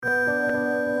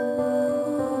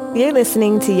You're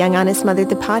listening to Young Honest Mother,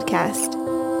 the podcast.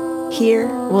 Here,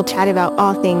 we'll chat about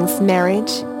all things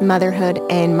marriage, motherhood,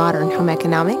 and modern home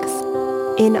economics,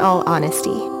 in all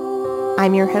honesty.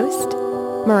 I'm your host,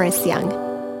 Maurice Young.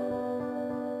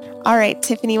 All right,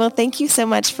 Tiffany, well, thank you so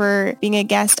much for being a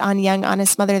guest on Young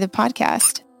Honest Mother, the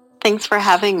podcast. Thanks for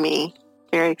having me.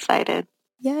 Very excited.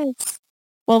 Yes.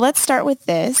 Well, let's start with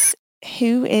this.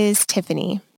 Who is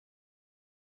Tiffany?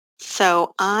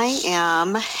 So I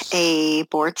am a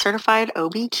board-certified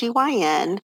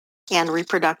OBGYN and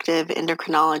reproductive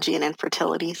endocrinology and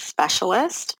infertility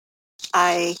specialist.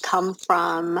 I come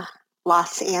from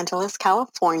Los Angeles,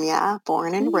 California,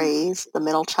 born and raised, the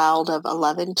middle child of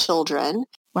 11 children.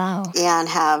 Wow. And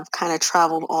have kind of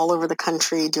traveled all over the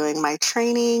country doing my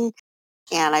training.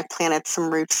 And I planted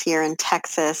some roots here in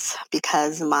Texas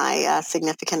because my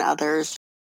significant other's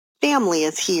family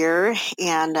is here,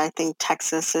 and I think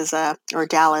Texas or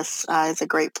Dallas is a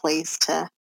great place to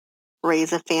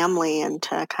raise a family and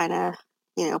to kind of,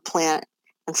 plant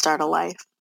and start a life.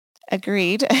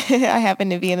 Agreed. I happen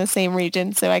to be in the same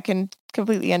region, so I can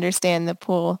completely understand the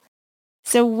pull.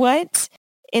 So what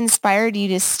inspired you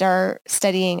to start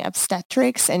studying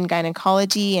obstetrics and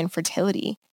gynecology and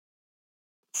fertility?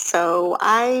 So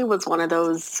I was one of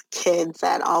those kids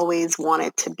that always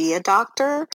wanted to be a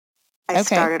doctor. I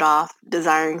started off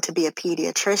desiring to be a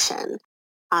pediatrician.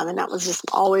 And that was just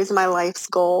always my life's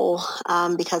goal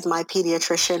because my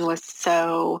pediatrician was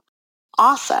so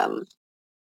awesome.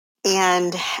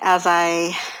 And as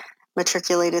I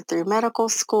matriculated through medical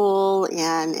school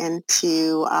and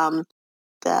into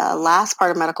the last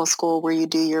part of medical school where you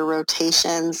do your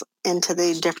rotations into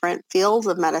the different fields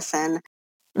of medicine,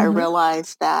 I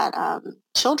realized that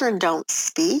children don't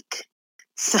speak.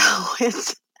 So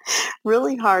it's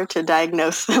really hard to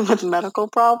diagnose them with medical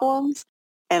problems.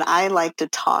 And I like to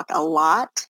talk a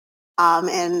lot.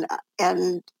 And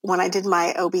when I did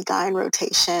my OB-GYN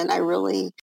rotation, I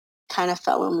really kind of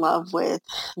fell in love with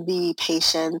the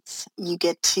patients. You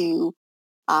get to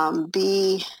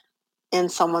be in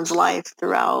someone's life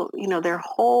throughout,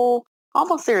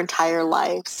 almost their entire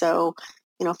life. So,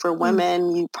 for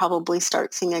women, you probably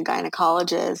start seeing a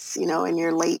gynecologist, in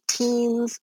your late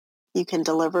teens. You can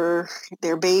deliver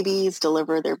their babies,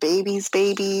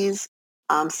 babies,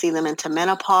 see them into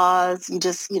menopause. You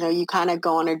just, you kind of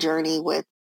go on a journey with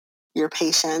your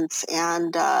patients,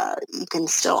 and you can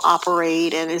still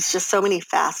operate. And it's just so many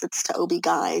facets to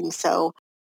OB-GYN. So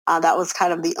that was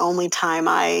kind of the only time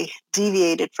I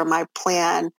deviated from my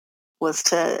plan, was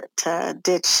to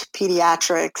ditch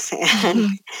pediatrics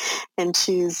and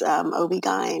choose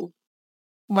OB-GYN.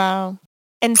 Wow.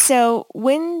 And so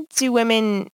when do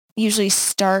women usually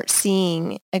start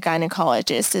seeing a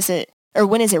gynecologist?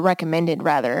 When is it recommended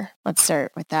rather? Let's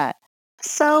start with that.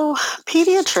 So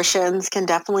pediatricians can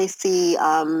definitely see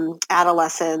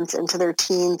adolescents into their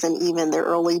teens and even their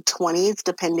early 20s,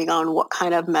 depending on what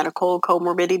kind of medical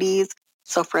comorbidities.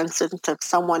 So for instance, if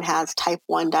someone has type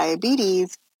 1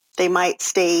 diabetes, they might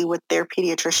stay with their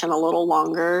pediatrician a little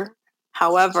longer.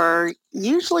 However,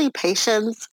 usually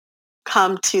patients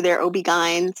come to their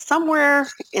OB-GYN somewhere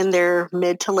in their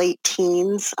mid to late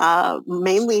teens,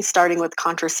 mainly starting with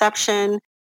contraception.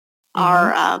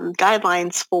 Our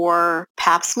guidelines for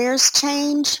pap smears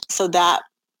change, so that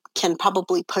can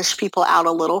probably push people out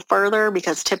a little further,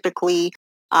 because typically,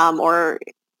 or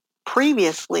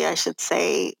previously, I should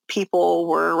say, people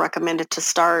were recommended to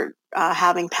start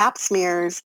having pap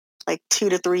smears like 2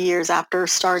 to 3 years after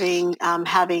starting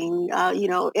having,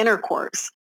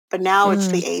 intercourse. But now it's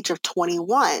the age of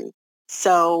 21.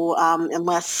 So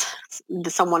unless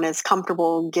someone is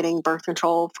comfortable getting birth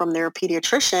control from their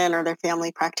pediatrician or their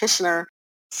family practitioner,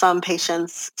 some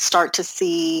patients start to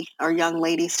see, or young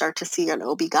ladies start to see, an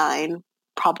OB-GYN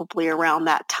probably around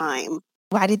that time.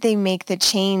 Why did they make the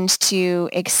change to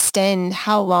extend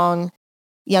how long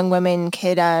young women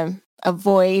could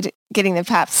avoid getting the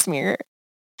pap smear?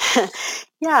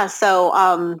 Yeah,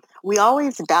 so we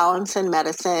always balance in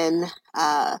medicine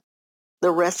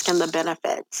the risk and the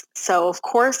benefits. So, of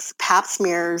course, pap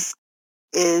smears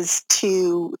is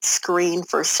to screen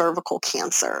for cervical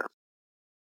cancer.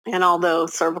 And although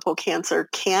cervical cancer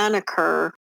can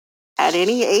occur at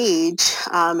any age,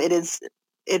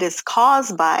 it is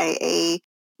caused by a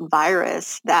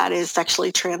virus that is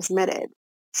sexually transmitted.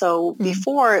 So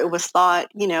before, it was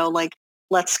thought,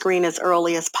 let's screen as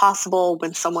early as possible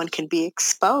when someone can be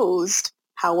exposed.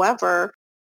 However,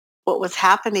 what was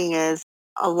happening is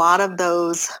a lot of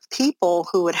those people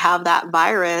who would have that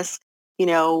virus,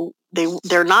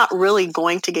 they're not really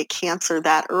going to get cancer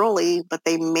that early, but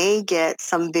they may get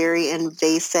some very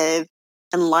invasive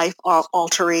and life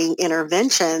altering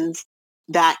interventions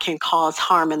that can cause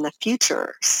harm in the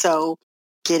future. So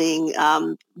getting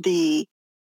the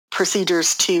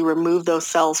procedures to remove those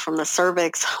cells from the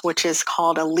cervix, which is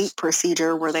called a LEEP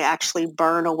procedure, where they actually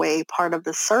burn away part of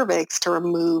the cervix to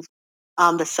remove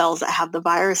the cells that have the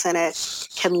virus in it,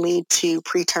 can lead to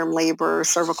preterm labor,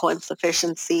 cervical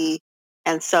insufficiency.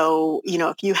 And so,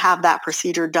 if you have that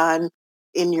procedure done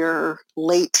in your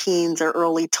late teens or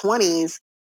early 20s,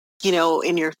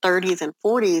 in your 30s and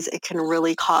 40s, it can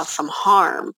really cause some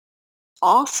harm.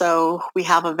 Also, we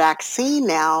have a vaccine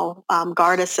now,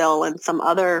 Gardasil and some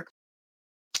other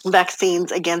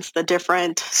vaccines against the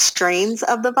different strains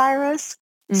of the virus,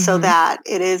 so that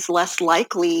it is less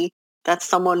likely that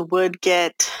someone would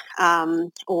get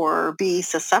or be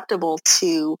susceptible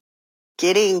to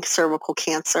getting cervical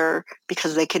cancer,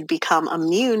 because they could become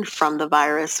immune from the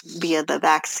virus via the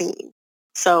vaccine.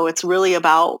 So it's really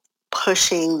about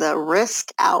pushing the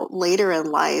risk out later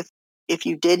in life if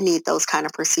you did need those kind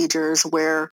of procedures,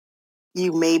 where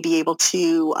you may be able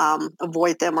to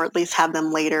avoid them, or at least have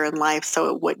them later in life, so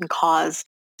it wouldn't cause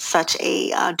such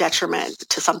a detriment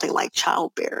to something like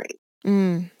childbearing.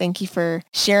 Thank you for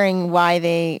sharing why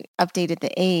they updated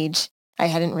the age. I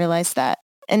hadn't realized that.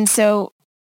 And so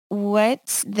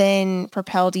what then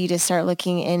propelled you to start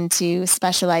looking into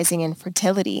specializing in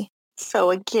fertility?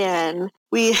 So again,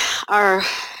 we are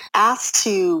asked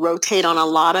to rotate on a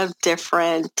lot of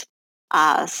different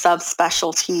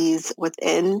subspecialties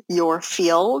within your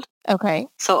field. Okay.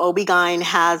 So OB-GYN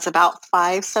has about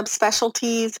 5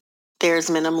 subspecialties. There's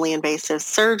minimally invasive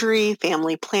surgery,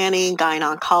 family planning,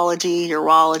 gyn-oncology,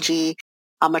 urology,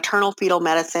 maternal fetal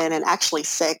medicine, and actually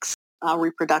 6,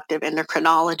 reproductive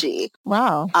endocrinology.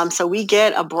 Wow. So we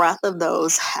get a breadth of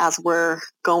those as we're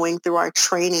going through our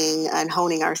training and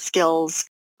honing our skills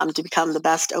to become the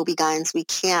best OB-GYNs we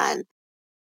can.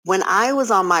 When I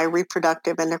was on my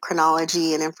reproductive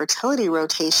endocrinology and infertility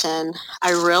rotation,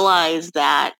 I realized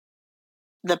that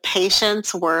the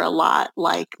patients were a lot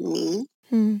like me.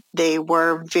 They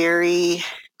were very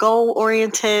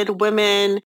goal-oriented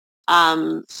women,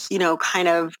 kind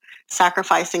of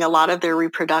sacrificing a lot of their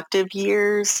reproductive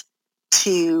years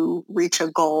to reach a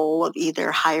goal of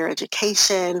either higher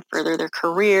education, further their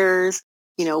careers,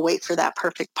 wait for that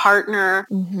perfect partner.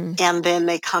 And then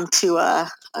they come to a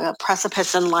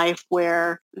precipice in life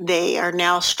where they are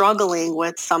now struggling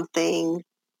with something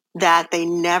that they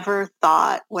never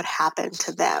thought would happen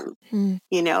to them.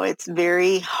 It's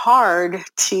very hard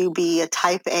to be a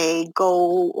type A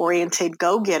goal-oriented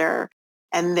go-getter,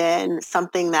 and then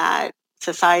something that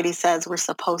society says we're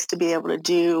supposed to be able to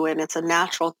do, and it's a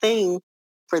natural thing,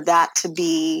 for that to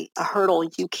be a hurdle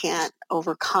you can't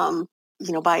overcome,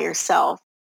 by yourself.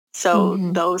 So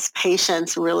those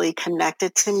patients really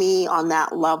connected to me on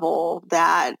that level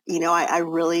that, I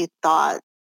really thought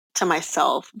to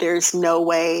myself, there's no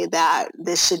way that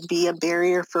this should be a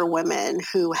barrier for women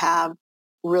who have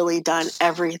really done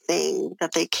everything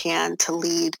that they can to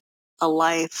lead a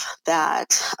life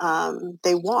that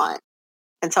they want.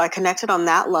 And so I connected on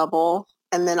that level.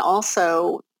 And then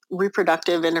also,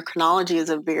 reproductive endocrinology is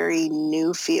a very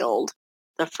new field.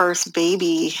 The first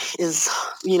baby is,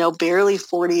 barely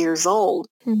 40 years old.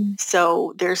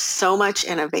 So there's so much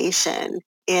innovation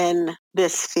in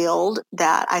this field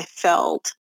that I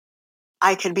felt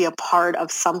I could be a part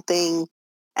of something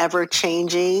ever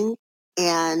changing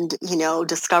and,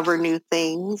 discover new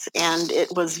things. And it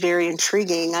was very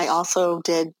intriguing. I also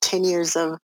did 10 years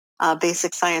of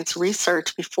basic science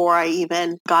research before I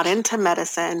even got into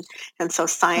medicine. And so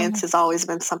science has always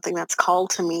been something that's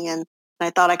called to me. And I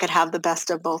thought I could have the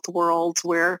best of both worlds,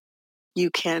 where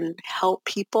you can help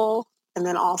people and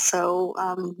then also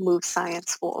move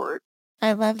science forward.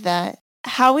 I love that.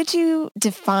 How would you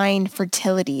define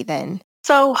fertility then?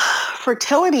 So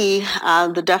fertility,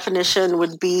 the definition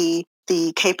would be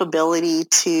the capability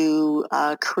to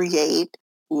create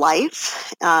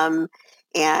life.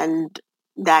 And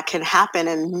that can happen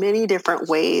in many different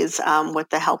ways with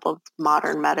the help of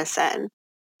modern medicine.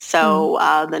 So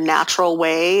the natural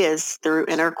way is through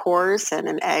intercourse and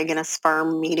an egg and a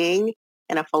sperm meeting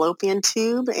in a fallopian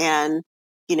tube. And,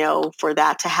 for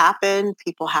that to happen,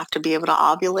 people have to be able to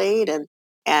ovulate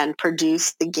and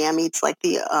produce the gametes, like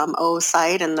the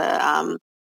oocyte and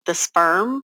the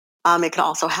sperm. It can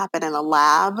also happen in a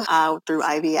lab through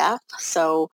IVF.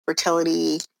 So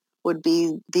fertility would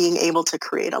be being able to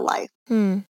create a life.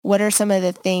 What are some of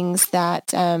the things that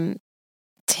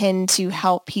tend to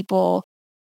help people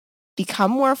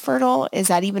become more fertile? Is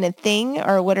that even a thing?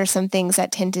 Or what are some things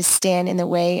that tend to stand in the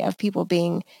way of people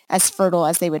being as fertile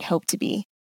as they would hope to be?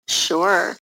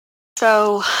 Sure.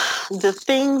 So the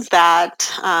things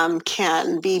that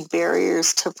can be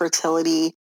barriers to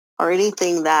fertility or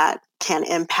anything that can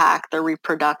impact the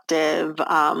reproductive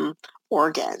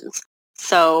organs.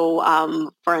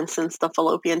 So, for instance, the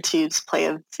fallopian tubes play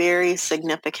a very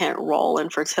significant role in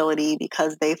fertility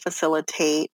because they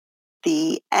facilitate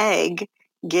the egg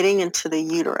getting into the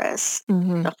uterus.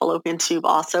 Mm-hmm. The fallopian tube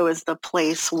also is the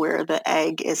place where the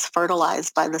egg is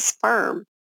fertilized by the sperm.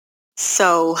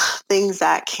 So things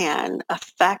that can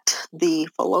affect the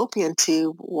fallopian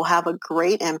tube will have a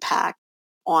great impact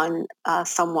on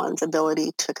someone's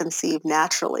ability to conceive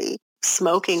naturally.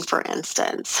 Smoking, for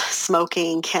instance,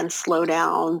 smoking can slow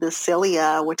down the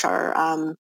cilia, which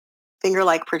are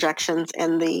finger-like projections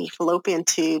in the fallopian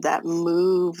tube that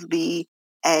move the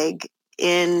egg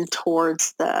in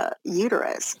towards the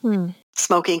uterus.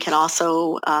 Smoking can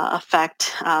also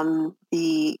affect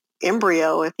the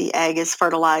embryo if the egg is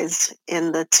fertilized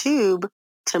in the tube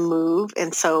to move,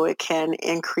 and so it can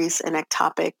increase an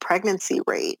ectopic pregnancy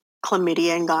rate.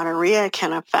 Chlamydia and gonorrhea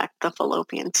can affect the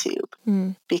fallopian tube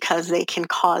because they can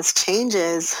cause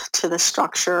changes to the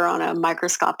structure on a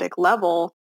microscopic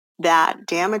level that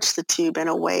damage the tube in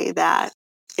a way that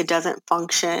it doesn't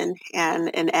function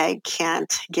and an egg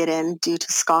can't get in due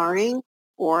to scarring,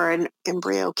 or an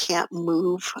embryo can't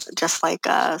move, just like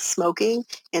smoking,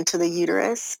 into the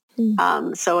uterus.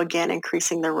 So again,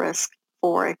 increasing the risk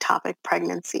for ectopic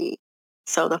pregnancy.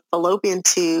 So the fallopian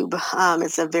tube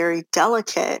is a very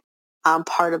delicate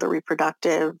part of the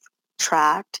reproductive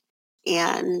tract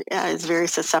and is very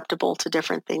susceptible to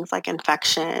different things like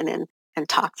infection and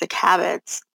toxic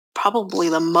habits. Probably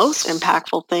the most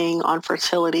impactful thing on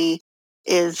fertility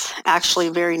is actually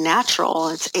very natural.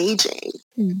 It's aging.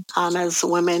 As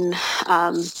women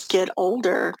get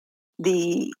older,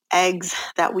 the eggs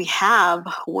that we have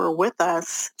were with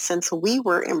us since we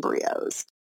were embryos.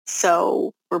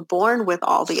 So we're born with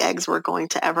all the eggs we're going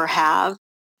to ever have.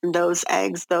 And those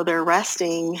eggs, though they're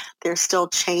resting, they're still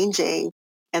changing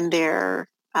and they're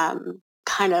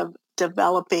kind of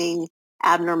developing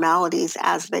abnormalities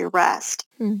as they rest.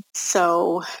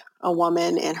 So a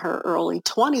woman in her early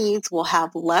 20s will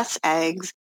have less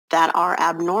eggs that are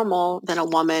abnormal than a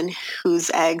woman whose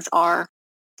eggs are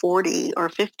 40 or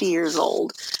 50 years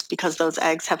old, because those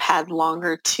eggs have had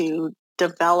longer to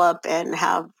develop and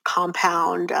have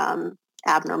compound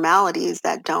abnormalities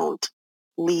that don't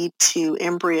lead to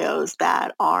embryos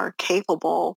that are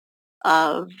capable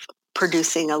of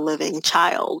producing a living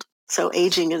child. So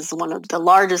aging is one of the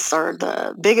largest or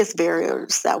the biggest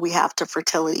barriers that we have to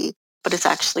fertility, but it's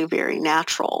actually very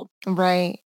natural.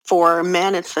 Right. For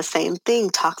men, it's the same thing.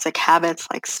 Toxic habits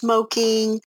like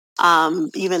smoking,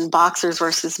 even boxers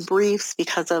versus briefs,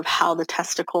 because of how the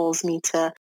testicles need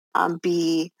to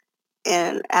be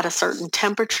at a certain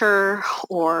temperature,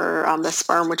 or the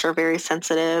sperm, which are very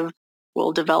sensitive,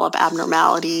 will develop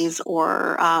abnormalities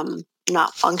or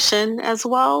not function as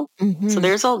well. So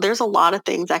there's a lot of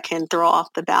things that can throw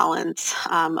off the balance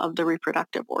of the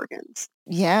reproductive organs.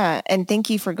 Yeah. And thank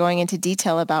you for going into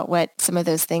detail about what some of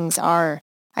those things are.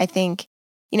 I think,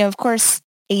 of course,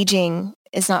 aging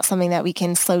is not something that we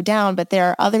can slow down, but there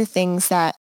are other things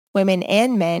that women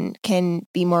and men can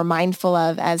be more mindful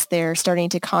of as they're starting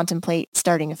to contemplate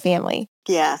starting a family.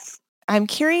 Yes. I'm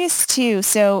curious too.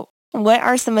 So what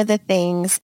are some of the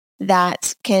things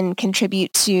that can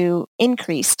contribute to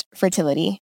increased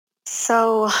fertility?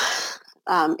 So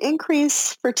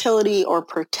increased fertility or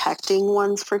protecting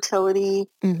one's fertility.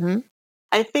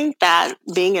 I think that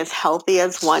being as healthy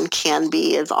as one can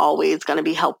be is always going to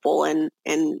be helpful in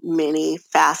many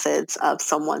facets of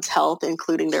someone's health,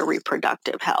 including their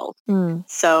reproductive health.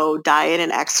 So diet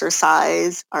and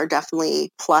exercise are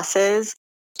definitely pluses.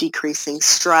 Decreasing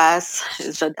stress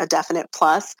is a definite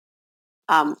plus.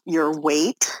 Your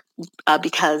weight,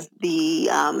 because the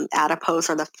adipose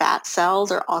or the fat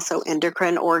cells are also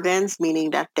endocrine organs,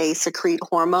 meaning that they secrete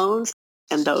hormones,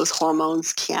 and those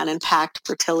hormones can impact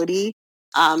fertility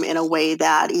in a way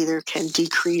that either can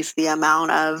decrease the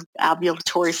amount of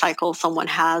ovulatory cycles someone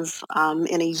has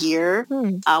in a year,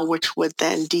 which would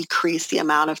then decrease the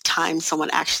amount of time someone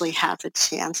actually has a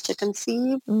chance to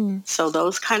conceive. So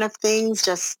those kind of things,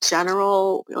 just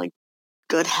general, like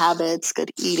good habits,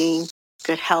 good eating,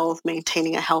 good health,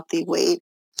 maintaining a healthy weight,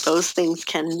 those things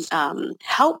can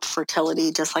help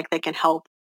fertility just like they can help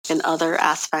in other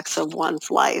aspects of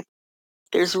one's life.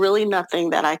 There's really nothing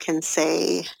that I can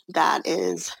say that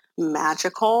is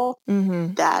magical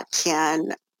that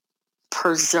can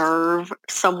preserve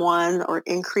someone or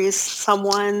increase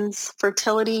someone's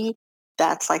fertility.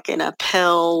 That's like in a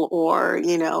pill or,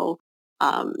 in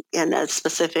a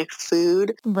specific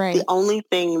food. Right. The only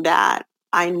thing that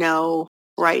I know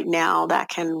right now that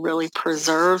can really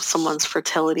preserve someone's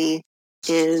fertility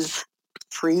is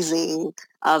freezing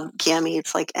of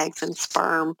gametes like eggs and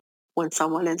sperm when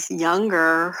someone is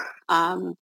younger,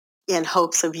 in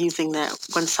hopes of using that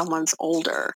when someone's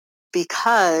older.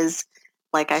 Because,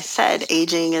 like I said,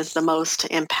 aging is the most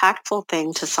impactful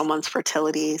thing to someone's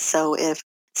fertility. So if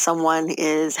someone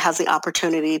has the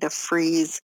opportunity to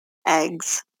freeze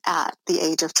eggs at the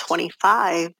age of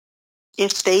 25,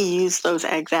 if they use those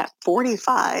eggs at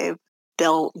 45,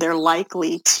 they're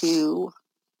likely to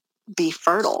be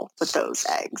fertile with those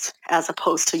eggs as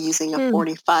opposed to using a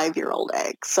 45-year-old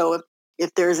egg. So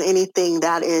if there's anything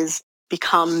that is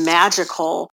become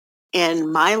magical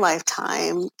in my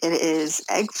lifetime, it is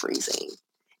egg freezing.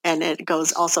 And it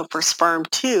goes also for sperm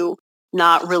too,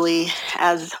 not really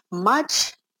as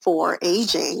much for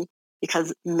aging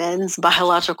because men's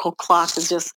biological clock is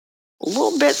just a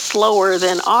little bit slower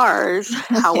than ours.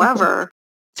 However,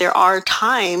 there are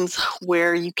times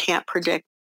where you can't predict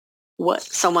what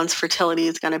someone's fertility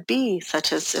is going to be,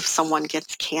 such as if someone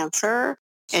gets cancer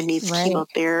and needs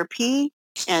chemotherapy,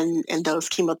 and those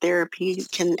chemotherapy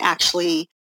can actually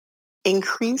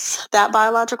increase that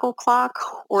biological clock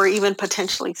or even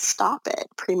potentially stop it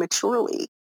prematurely.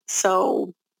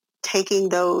 So taking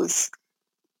those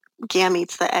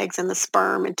gametes, the eggs and the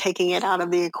sperm, and taking it out of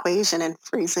the equation and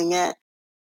freezing it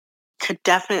could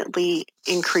definitely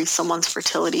increase someone's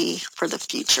fertility for the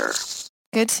future.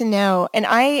 Good to know. And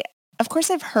of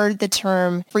course, I've heard the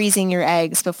term freezing your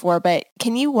eggs before, but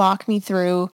can you walk me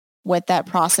through what that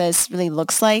process really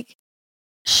looks like?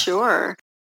 Sure.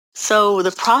 So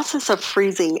the process of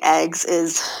freezing eggs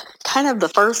is kind of the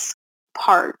first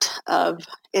part of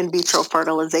in vitro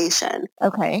fertilization.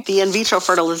 Okay. The in vitro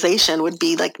fertilization would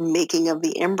be like making of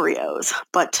the embryos,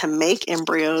 but to make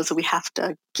embryos, we have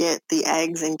to get the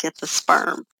eggs and get the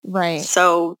sperm. Right.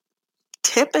 So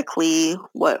typically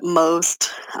what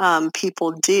most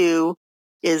people do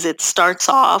is it starts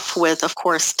off with, of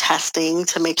course, testing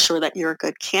to make sure that you're a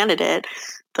good candidate.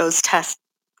 Those tests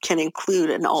can include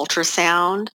an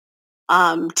ultrasound,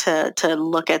 to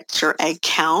look at your egg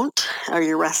count or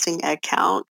your resting egg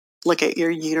count, look at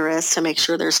your uterus to make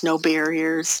sure there's no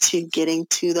barriers to getting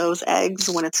to those eggs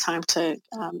when it's time to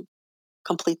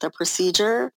complete the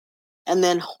procedure. And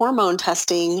then hormone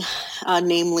testing,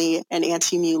 namely an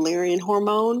anti-Mullerian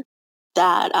hormone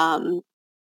that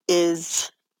is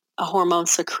a hormone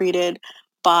secreted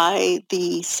by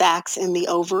the sacs in the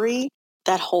ovary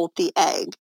that hold the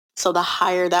egg. So the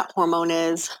higher that hormone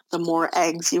is, the more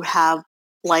eggs you have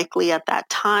likely at that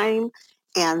time,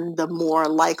 and the more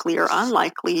likely or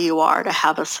unlikely you are to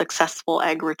have a successful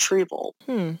egg retrieval.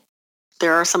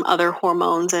 There are some other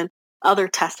hormones and other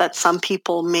tests that some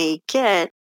people may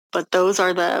get, but those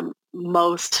are the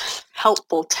most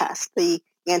helpful tests, the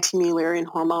anti-Mullerian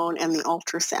hormone and the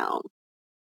ultrasound.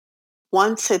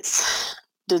 Once it's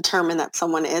determined that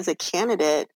someone is a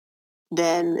candidate,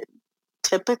 then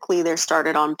typically they're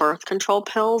started on birth control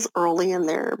pills early in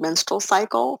their menstrual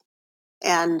cycle.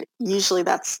 And usually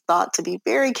that's thought to be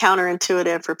very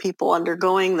counterintuitive for people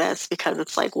undergoing this because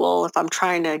it's like, well, if I'm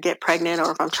trying to get pregnant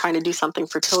or if I'm trying to do something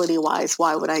fertility-wise,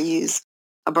 why would I use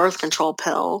a birth control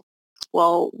pill?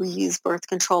 Well, we use birth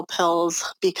control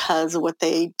pills because what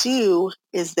they do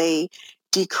is they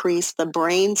decrease the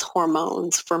brain's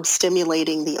hormones from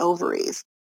stimulating the ovaries.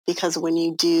 Because when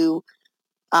you do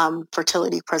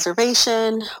fertility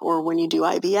preservation or when you do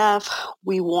IVF,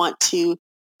 we want to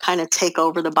kind of take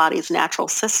over the body's natural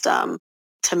system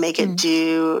to make it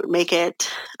do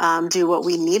what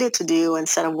we need it to do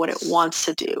instead of what it wants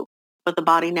to do. What the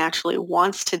body naturally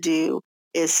wants to do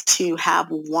is to have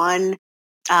one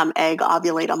egg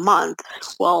ovulate a month.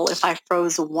 Well, if I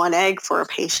froze one egg for a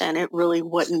patient, it really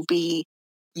wouldn't be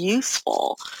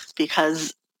useful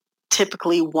because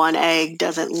typically one egg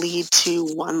doesn't lead to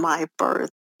one live birth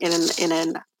in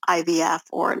an IVF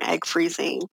or an egg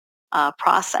freezing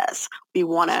process. We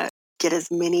want to get as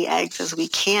many eggs as we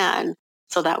can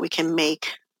so that we can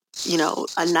make,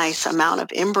 a nice amount of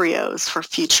embryos for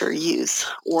future use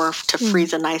or to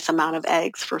freeze a nice amount of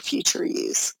eggs for future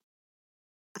use.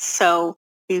 So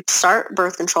you start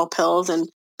birth control pills, and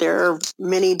there are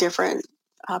many different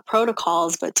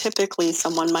protocols, but typically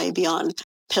someone might be on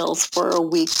pills for a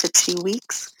week to 2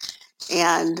 weeks.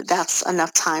 And that's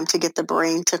enough time to get the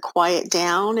brain to quiet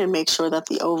down and make sure that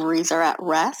the ovaries are at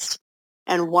rest.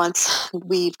 And once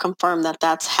we've confirmed that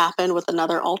that's happened with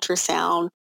another ultrasound,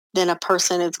 then a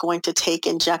person is going to take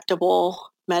injectable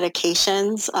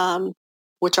medications,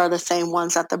 which are the same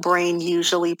ones that the brain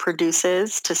usually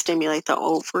produces to stimulate the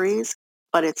ovaries,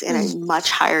 but it's in a much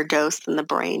higher dose than the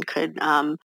brain could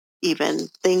even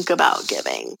think about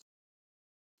giving.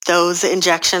 Those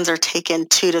injections are taken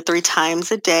 2 to 3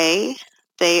 times a day.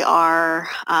 They are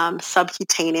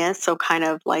subcutaneous, so kind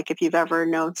of like if you've ever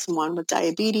known someone with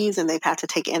diabetes and they've had to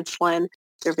take insulin,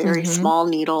 they're very Mm-hmm. small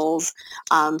needles.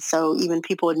 So even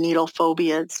people with needle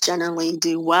phobias generally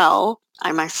do well.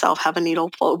 I myself have a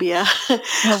needle phobia,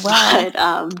 Oh, wow.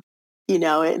 but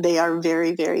they are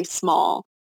very, very small.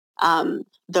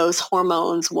 Those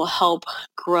hormones will help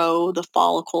grow the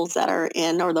follicles that are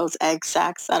in, or those egg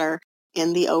sacs that are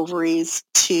in the ovaries,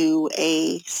 to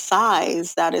a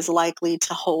size that is likely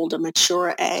to hold a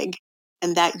mature egg.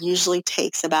 And that usually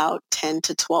takes about 10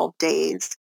 to 12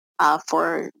 days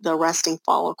for the resting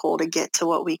follicle to get to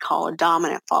what we call a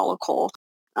dominant follicle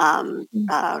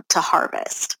to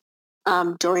harvest.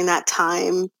 During that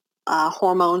time,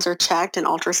 hormones are checked and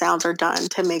ultrasounds are done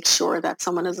to make sure that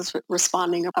someone is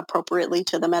responding appropriately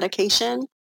to the medication.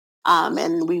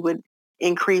 And we would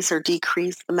increase or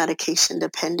decrease the medication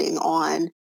depending on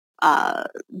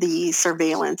the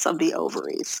surveillance of the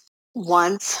ovaries.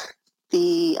 Once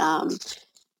the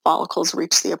follicles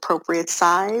reach the appropriate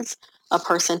size, a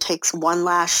person takes one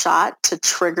last shot to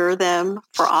trigger them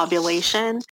for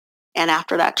ovulation. And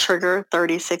after that trigger,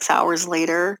 36 hours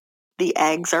later, the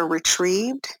eggs are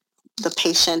retrieved. The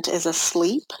patient is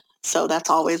asleep. So that's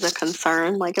always a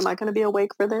concern. Like, am I going to be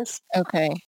awake for this?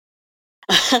 Okay.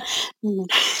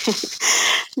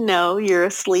 No, you're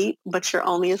asleep, but you're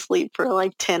only asleep for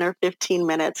like 10 or 15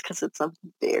 minutes because it's a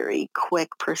very quick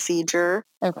procedure.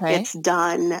 Okay. It's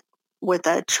done with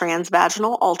a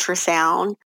transvaginal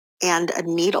ultrasound and a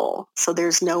needle. So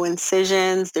there's no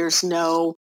incisions, there's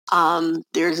no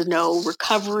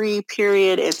recovery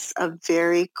period. It's a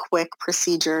very quick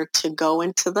procedure to go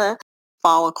into the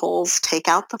follicles, take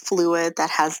out the fluid that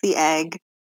has the egg,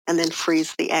 and then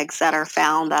freeze the eggs that are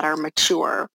found that are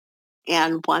mature.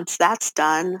 And once that's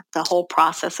done, the whole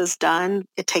process is done.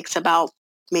 It takes about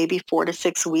maybe 4 to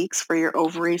 6 weeks for your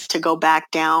ovaries to go back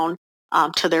down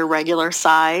to their regular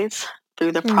size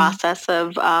through the process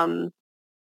of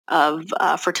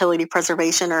fertility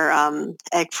preservation or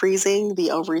egg freezing.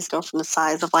 The ovaries go from the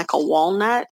size of like a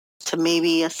walnut to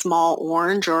maybe a small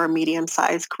orange or a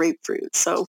medium-sized grapefruit.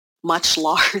 So much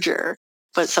larger,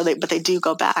 but they do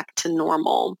go back to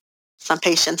normal. Some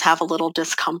patients have a little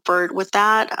discomfort with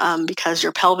that because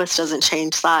your pelvis doesn't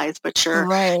change size, but your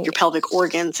Right. pelvic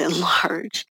organs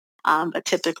enlarge. But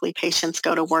typically patients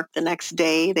go to work the next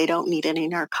day. They don't need any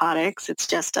narcotics. It's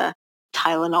just a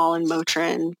Tylenol and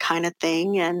Motrin kind of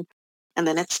thing, and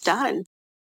then it's done.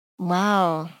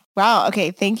 Wow. Wow. Okay.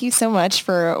 Thank you so much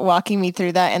for walking me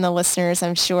through that. And the listeners,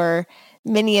 I'm sure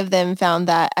many of them found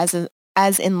that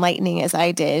as enlightening as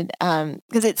I did.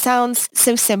 Because it sounds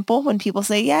so simple when people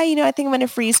say, yeah, I think I'm going to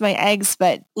freeze my eggs.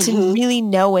 But to really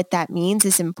know what that means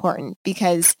is important,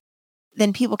 because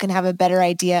then people can have a better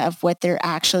idea of what they're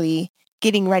actually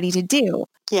getting ready to do.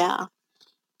 Yeah.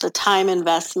 The time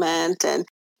investment, and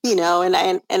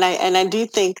I do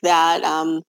think that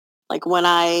like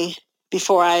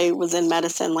before I was in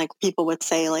medicine, like people would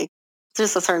say like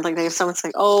just a certain, like if someone's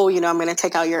like, oh, I'm going to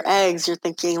take out your eggs, you're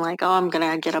thinking like, oh, I'm going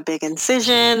to get a big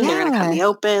incision, they're going to cut Yeah. me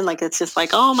open, like it's just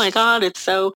like, oh my God, it's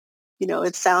so,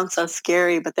 it sounds so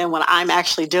scary. But then when I'm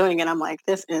actually doing it, I'm like,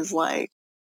 this is like,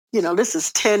 this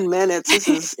is 10 minutes.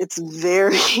 It's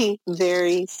very,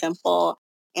 very simple,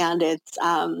 and it's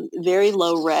very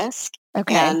low risk.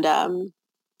 Okay. And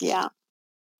yeah.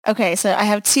 Okay. So I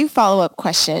have two follow-up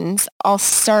questions. I'll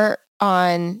start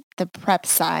on the prep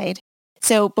side.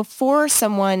 So before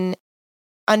someone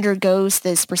undergoes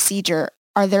this procedure,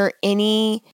 are there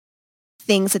any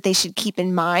things that they should keep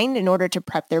in mind in order to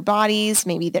prep their bodies,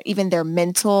 maybe even their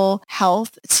mental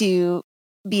health, to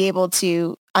be able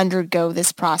to undergo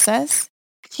this process?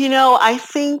 I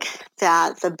think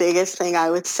that the biggest thing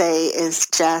I would say is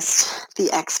just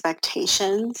the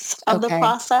expectations of the Okay.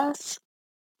 process.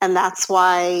 And that's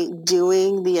why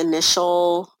doing the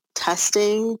initial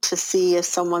testing to see if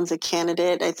someone's a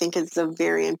candidate, I think, is a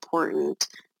very important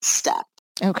step.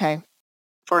 Okay.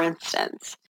 For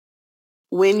instance,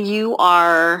 when you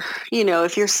are,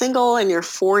 if you're single and you're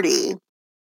 40,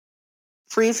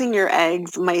 freezing your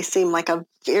eggs may seem like a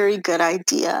very good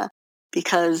idea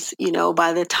because,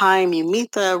 by the time you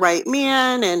meet the right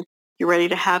man and you're ready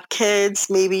to have kids,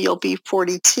 maybe you'll be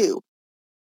 42.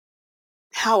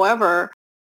 However,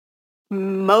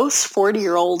 most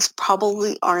 40-year-olds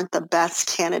probably aren't the best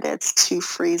candidates to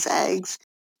freeze eggs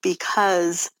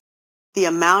because the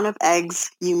amount of eggs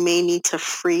you may need to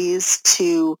freeze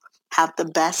to have the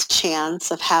best chance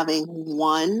of having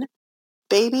one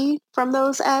baby from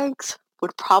those eggs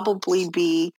would probably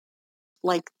be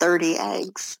like 30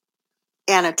 eggs.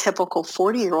 And a typical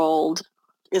 40-year-old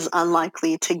is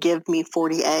unlikely to give me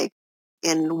 40 eggs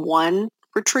in one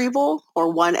retrieval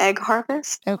or 1 egg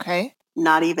harvest. Okay.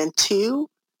 Not even 2.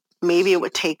 Maybe it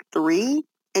would take 3.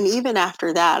 And even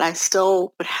after that, I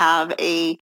still would have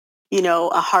a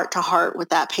heart to heart with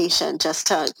that patient just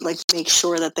to like make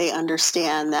sure that they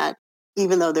understand that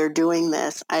even though they're doing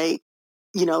this, it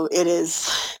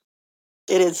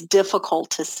is difficult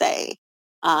to say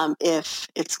if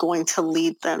it's going to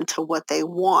lead them to what they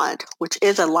want, which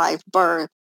is a live birth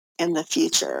in the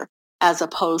future, as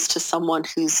opposed to someone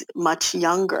who's much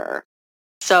younger.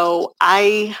 So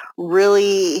I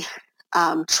really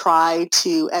try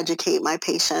to educate my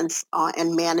patients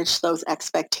and manage those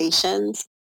expectations,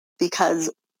 because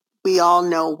we all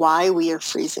know why we are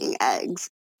freezing eggs.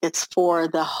 It's for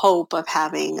the hope of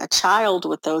having a child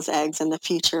with those eggs in the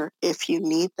future if you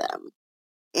need them.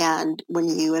 And when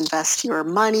you invest your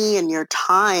money and your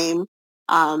time,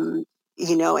 and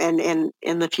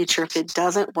in the future, if it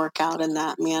doesn't work out in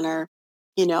that manner,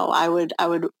 I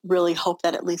would really hope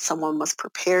that at least someone was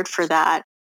prepared for that,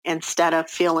 instead of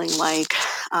feeling like,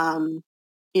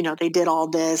 they did all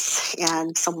this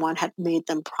and someone had made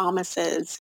them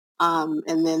promises,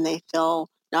 and then they feel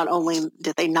not only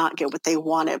did they not get what they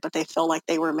wanted, but they feel like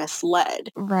they were misled,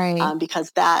 Right.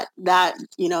 because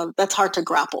that's hard to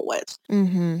grapple with.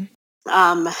 Mm-hmm.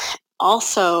 Um,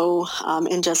 Also,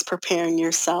 in just preparing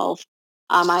yourself,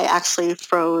 I actually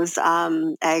froze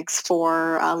eggs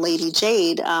for Lady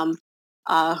Jade,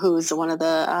 who's one of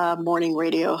the morning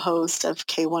radio hosts of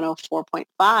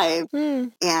K104.5.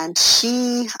 Mm. And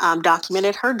she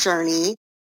documented her journey.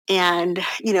 And,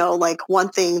 like one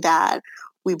thing that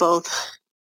we both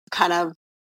kind of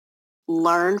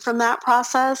learn from that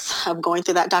process of going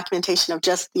through that documentation of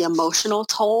just the emotional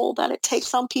toll that it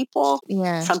takes on people.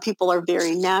 Yeah. Some people are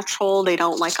very natural. They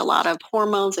don't like a lot of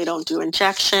hormones. They don't do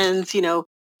injections.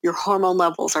 Your hormone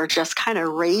levels are just kind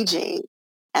of raging.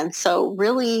 And so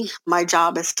really my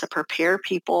job is to prepare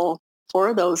people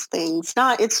for those things.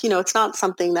 It's not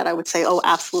something that I would say, oh,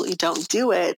 absolutely don't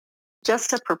do it, just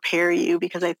to prepare you,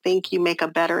 because I think you make a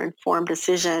better informed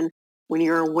decision when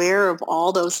you're aware of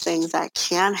all those things that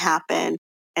can happen,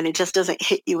 and it just doesn't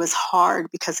hit you as hard,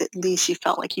 because at least you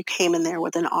felt like you came in there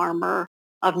with an armor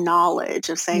of knowledge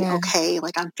of saying, Yeah. okay,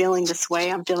 like I'm feeling this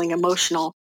way, I'm feeling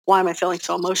emotional. Why am I feeling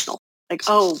so emotional? Like,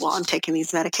 oh, well, I'm taking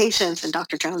these medications. And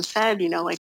Dr. Jones said,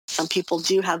 like some people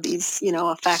do have these,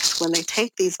 effects when they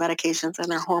take these medications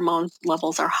and their hormone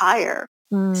levels are higher.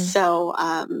 Mm. So,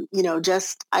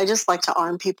 I just like to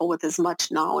arm people with as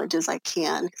much knowledge as I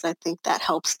can, because I think that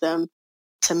helps them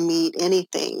to meet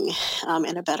anything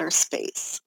in a better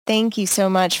space. Thank you so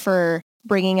much for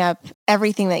bringing up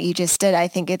everything that you just did. I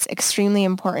think it's extremely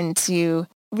important to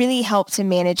really help to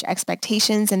manage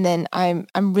expectations. And then I'm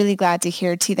really glad to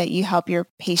hear too that you help your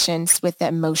patients with the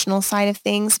emotional side of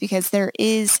things, because there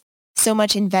is so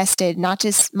much invested, not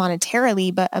just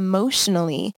monetarily, but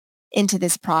emotionally into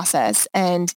this process.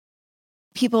 And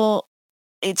people,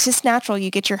 it's just natural.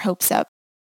 You get your hopes up,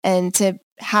 and to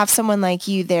have someone like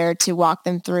you there to walk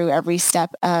them through every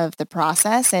step of the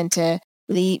process and to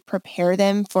really prepare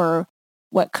them for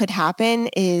what could happen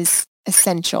is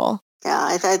essential. Yeah,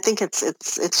 I think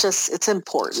it's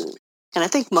important, and I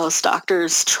think most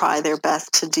doctors try their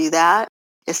best to do that,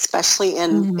 especially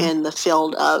Mm-hmm. in the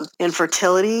field of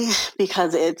infertility,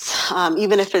 because it's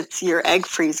even if it's your egg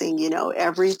freezing,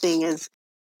 everything is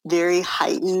very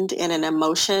heightened in an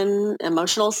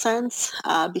emotional sense,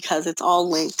 because it's all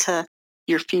linked to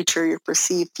your future, your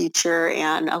perceived future,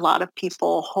 and a lot of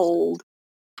people hold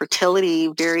fertility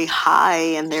very high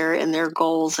in their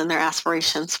goals and their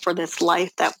aspirations for this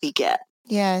life that we get.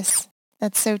 Yes,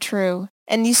 that's so true.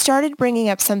 And you started bringing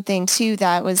up something too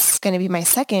that was going to be my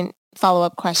second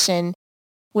follow-up question,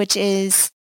 which is,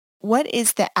 what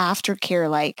is the aftercare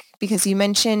like? Because you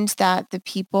mentioned that the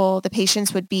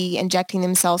patients would be injecting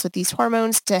themselves with these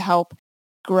hormones to help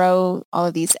grow all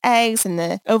of these eggs, and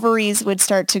the ovaries would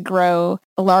start to grow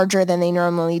larger than they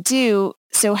normally do.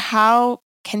 So how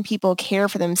can people care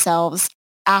for themselves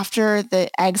after the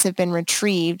eggs have been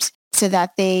retrieved so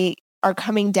that they are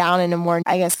coming down in a more,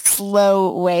 I guess,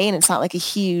 slow way, and it's not like a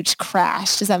huge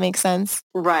crash? Does that make sense?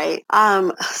 Right.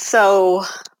 So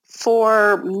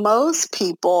for most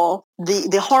people,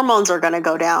 the hormones are going to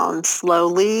go down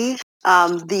slowly.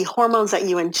 The hormones that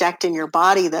you inject in your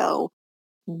body, though,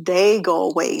 they go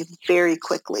away very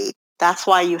quickly. That's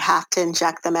why you have to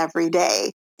inject them every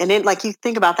day. And like you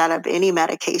think about that of any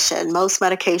medication, most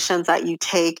medications that you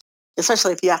take,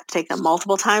 especially if you have to take them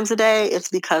multiple times a day, it's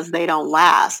because they don't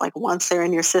last. Like once they're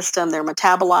in your system, they're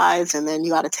metabolized, and then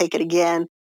you got to take it again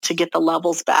to get the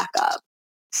levels back up.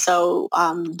 So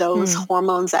those Hmm.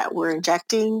 hormones that we're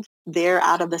injecting, they're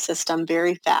out of the system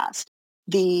very fast.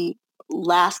 The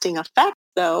lasting effect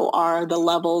So are the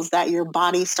levels that your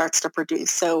body starts to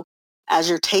produce. So as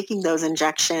you're taking those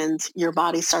injections, your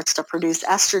body starts to produce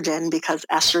estrogen because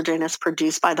estrogen is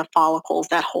produced by the follicles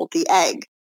that hold the egg.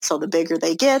 So the bigger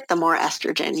they get, the more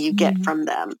estrogen you get from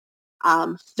them.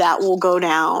 That will go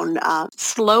down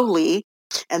slowly,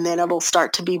 and then it'll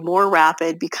start to be more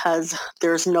rapid because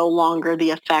there's no longer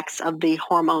the effects of the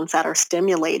hormones that are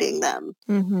stimulating them.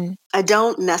 I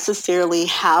don't necessarily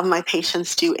have my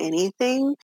patients do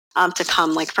anything to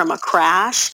come like from a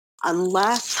crash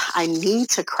unless I need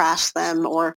to crash them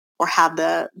or have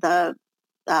the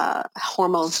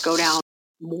hormones go down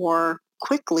more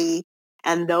quickly.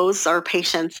 And those are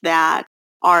patients that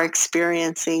are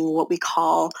experiencing what we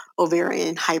call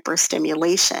ovarian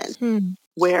hyperstimulation,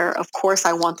 where, of course,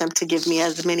 I want them to give me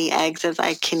as many eggs as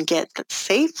I can get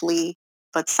safely.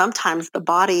 But sometimes the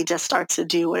body just starts to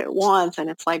do what it wants. And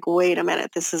it's like, wait a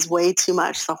minute, this is way too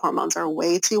much. The hormones are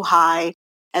way too high.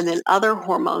 And then other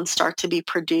hormones start to be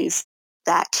produced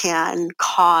that can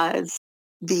cause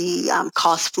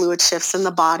cause fluid shifts in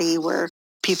the body where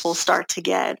people start to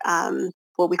get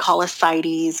what we call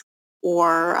ascites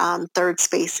or third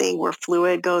spacing, where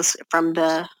fluid goes from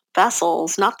the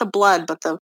vessels, not the blood, but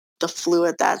the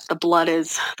fluid that the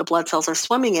blood cells are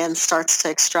swimming in starts to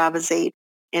extravasate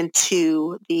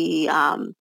into the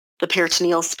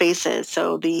peritoneal spaces,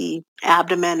 so the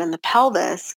abdomen and the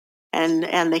pelvis,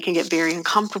 and they can get very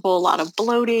uncomfortable, a lot of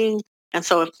bloating. And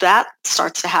so if that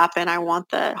starts to happen, I want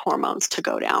the hormones to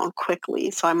go down quickly.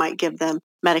 So I might give them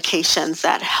medications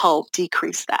that help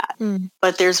decrease that.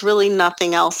 But there's really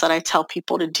nothing else that I tell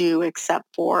people to do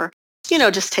except for,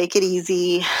 just take it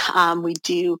easy. We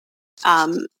do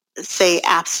say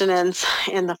abstinence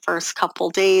in the first couple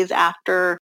days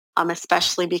after,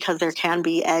 especially because there can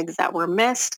be eggs that were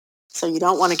missed. So you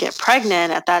don't want to get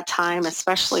pregnant at that time,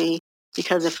 especially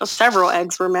because if several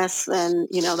eggs were missed, then,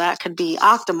 that could be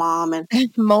Octomom.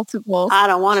 And multiple. I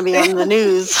don't want to be on the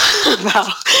news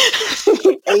about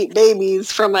 8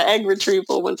 babies from an egg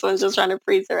retrieval when someone's just trying to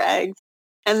freeze their eggs.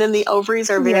 And then the ovaries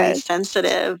are very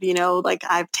sensitive, like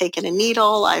I've taken a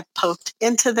needle, I've poked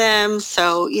into them.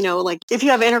 So, like if you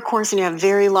have intercourse and you have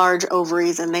very large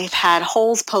ovaries and they've had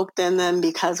holes poked in them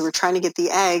because we're trying to get the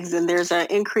eggs, and there's an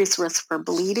increased risk for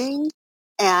bleeding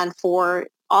and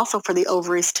also for the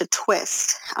ovaries to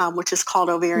twist, which is called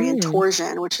ovarian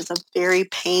torsion, which is a very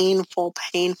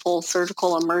painful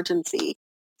surgical emergency.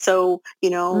 So,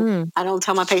 I don't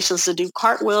tell my patients to do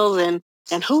cartwheels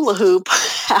and hula hoop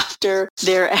after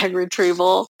their egg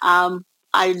retrieval.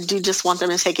 I do just want them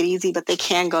to take it easy, but they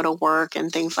can go to work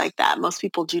and things like that. Most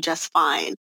people do just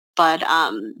fine. But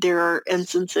there are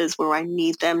instances where I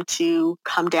need them to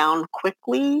come down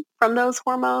quickly from those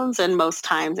hormones. And most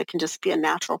times it can just be a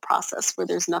natural process where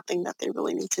there's nothing that they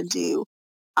really need to do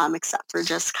except for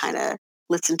just kind of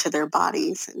listen to their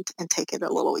bodies and take it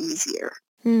a little easier.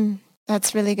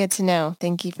 That's really good to know.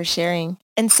 Thank you for sharing.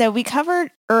 And so we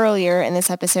covered earlier in this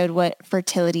episode what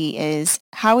fertility is.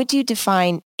 How would you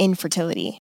define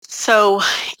infertility? So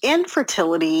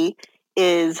infertility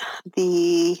is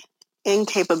the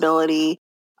incapability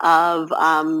of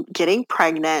getting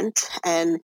pregnant.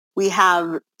 And we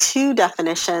have 2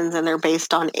 definitions, and they're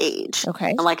based on age. Okay.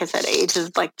 And like I said, age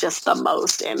is like just the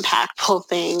most impactful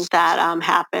thing that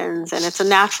happens. And it's a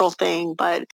natural thing,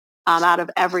 but out of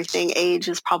everything, age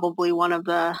is probably one of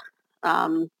the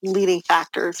leading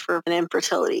factors for an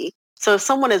infertility. So if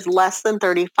someone is less than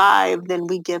 35, then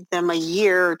we give them a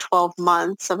year or 12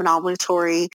 months of an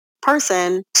ovulatory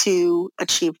person to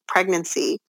achieve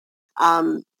pregnancy.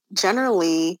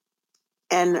 Generally,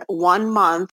 in 1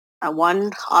 month,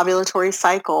 one ovulatory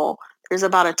cycle, there's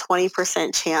about a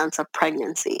 20% chance of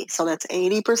pregnancy. So that's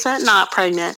 80% not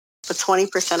pregnant, but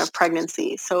 20% of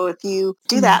pregnancy. So if you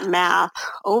do that math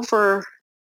over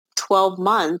 12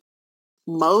 months,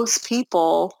 most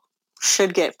people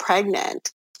should get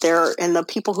pregnant. And the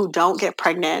people who don't get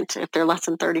pregnant, if they're less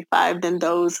than 35, then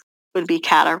those would be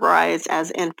categorized as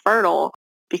infertile,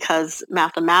 because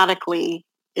mathematically,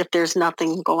 if there's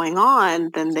nothing going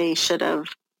on, then they should have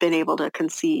been able to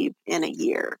conceive in a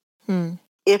year.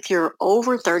 If you're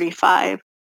over 35,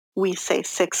 we say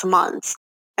 6 months.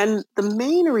 And the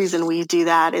main reason we do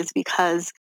that is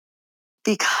because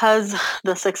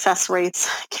the success rates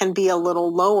can be a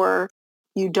little lower.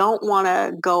 You don't want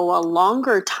to go a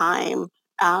longer time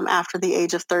after the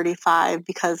age of 35,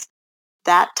 because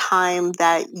that time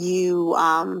that you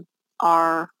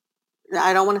are,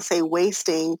 I don't want to say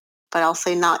wasting, but I'll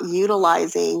say not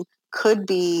utilizing, could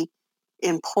be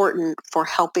important for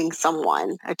helping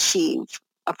someone achieve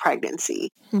a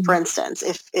pregnancy. For instance,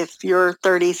 if you're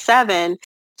 37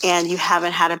 and you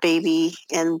haven't had a baby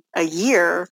in a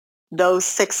year, those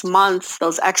 6 months,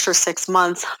 those extra 6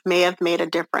 months may have made a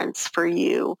difference for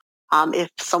you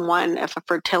if a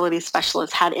fertility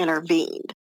specialist had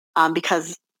intervened,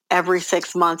 because every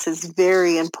 6 months is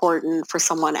very important for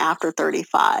someone after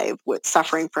 35 with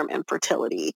suffering from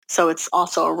infertility. So it's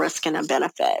also a risk and a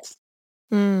benefit.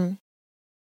 Mm.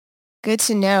 Good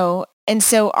to know. And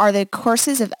so are the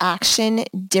courses of action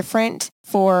different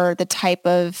for the type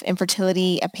of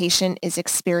infertility a patient is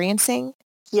experiencing?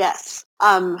 Yes.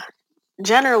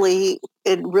 Generally,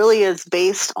 it really is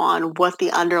based on what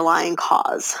the underlying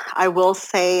cause. I will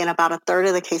say in about a third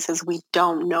of the cases, we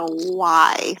don't know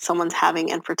why someone's having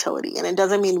infertility. And it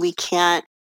doesn't mean we can't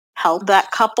help that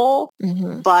couple,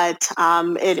 Mm-hmm. but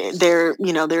there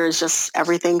is just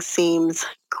everything seems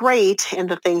great in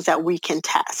the things that we can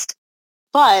test.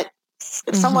 But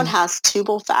if someone Mm-hmm. has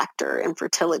tubal factor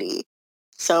infertility,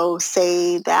 so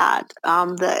say that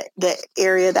the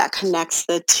area that connects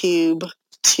the tube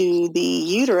to the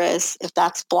uterus, if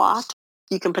that's blocked,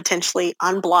 you can potentially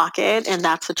unblock it, and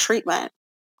that's a treatment.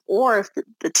 Or if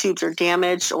the tubes are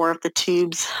damaged, or if the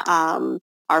tubes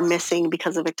are missing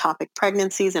because of ectopic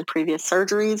pregnancies and previous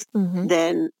surgeries, Mm-hmm.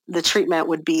 then the treatment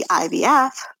would be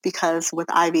IVF, because with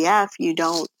IVF, you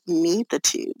don't need the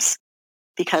tubes.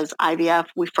 Because IVF,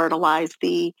 we fertilize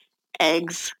the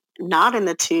eggs not in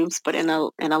the tubes, but in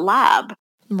a lab.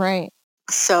 Right.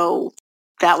 So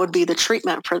that would be the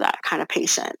treatment for that kind of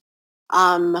patient.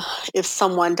 Um, if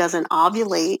someone doesn't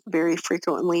ovulate very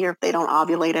frequently, or if they don't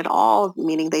ovulate at all,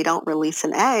 meaning they don't release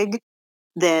an egg,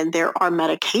 then there are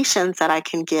medications that I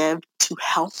can give to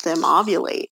help them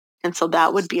ovulate. And so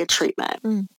that would be a treatment.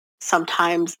 Mm.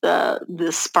 Sometimes the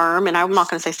sperm, and I'm not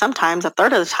going to say sometimes, a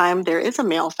third of the time there is a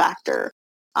male factor,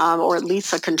 or at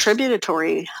least a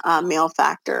contributory male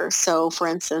factor. So for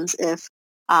instance, if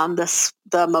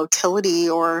the motility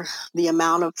or the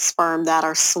amount of sperm that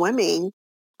are swimming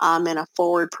in a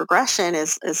forward progression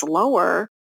is lower,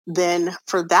 then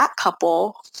for that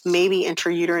couple, maybe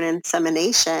intrauterine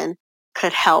insemination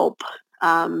could help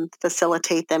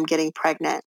facilitate them getting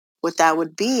pregnant. What that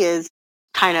would be is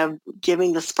kind of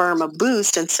giving the sperm a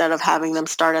boost instead of having them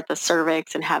start at the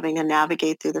cervix and having to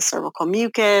navigate through the cervical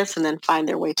mucus and then find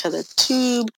their way to the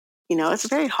tube. It's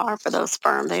very hard for those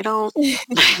sperm. They don't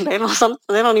they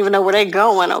don't even know where they're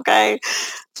going, okay?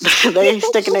 They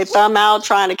sticking their thumb out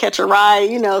trying to catch a ride,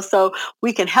 so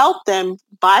we can help them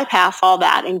bypass all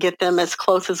that and get them as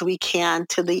close as we can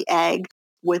to the egg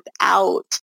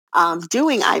without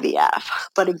doing IVF.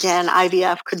 But again,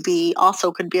 IVF could be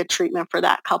a treatment for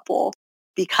that couple,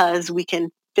 because we can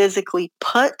physically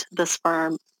put the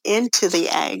sperm into the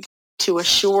egg to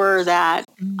assure that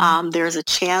Mm. there's a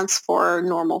chance for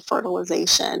normal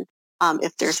fertilization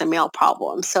if there's a male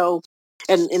problem. So,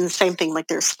 and the same thing, like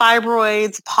there's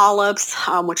fibroids, polyps,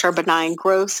 which are benign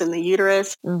growths in the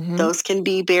uterus. Mm-hmm. Those can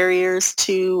be barriers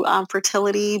to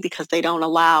fertility because they don't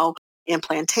allow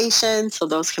implantation. So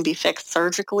those can be fixed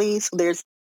surgically. So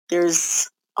there's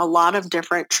a lot of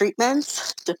different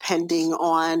treatments depending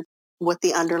on what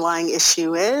the underlying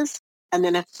issue is. And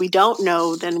then if we don't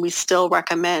know, then we still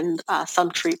recommend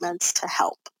some treatments to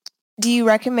help. Do you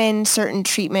recommend certain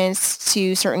treatments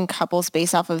to certain couples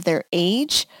based off of their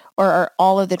age, or are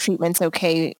all of the treatments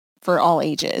okay for all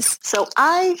ages? So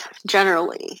I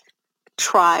generally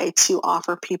try to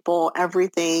offer people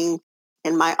everything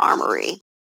in my armory.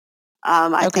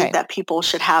 I think Okay. that people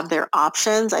should have their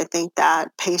options. I think that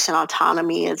patient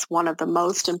autonomy is one of the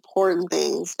most important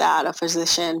things that a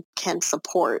physician can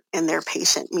support in their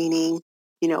patient, meaning,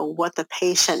 what the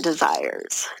patient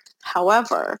desires.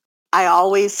 However, I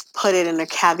always put it in a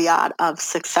caveat of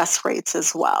success rates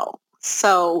as well.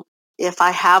 So if I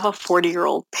have a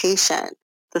 40-year-old patient,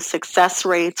 the success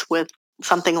rates with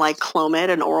something like Clomid,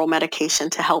 an oral medication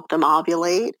to help them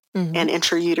ovulate, Mm-hmm. and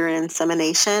intrauterine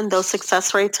insemination, those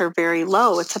success rates are very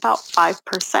low. It's about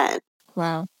 5%.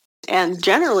 Wow. And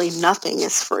generally nothing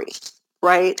is free,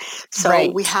 right? So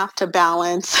Right. we have to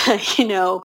balance,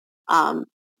 the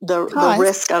Cost.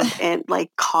 risk of like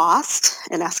cost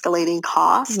and escalating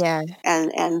cost, Yeah.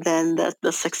 and then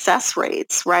the success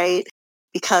rates, right?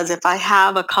 Because if I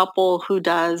have a couple who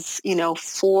does,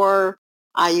 4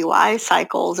 IUI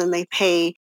cycles and they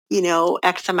pay,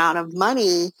 X amount of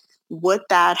money, would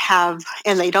that have,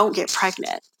 and they don't get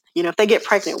pregnant. If they get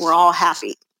pregnant, we're all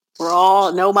happy.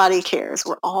 Nobody cares.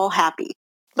 We're all happy.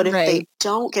 But if Right. they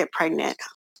don't get pregnant,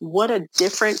 what a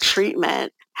different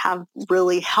treatment have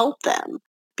really helped them.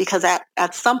 Because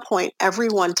at some point,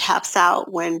 everyone taps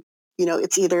out when,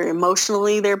 it's either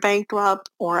emotionally they're bankrupt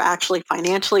or actually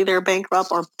financially they're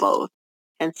bankrupt or both.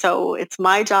 And so it's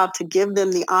my job to give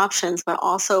them the options, but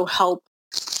also help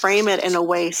frame it in a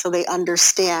way so they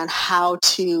understand how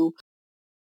to,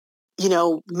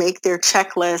 make their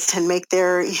checklist and make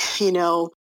their,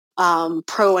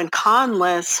 pro and con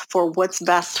list for what's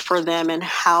best for them and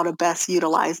how to best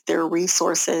utilize their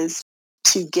resources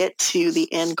to get to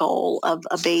the end goal of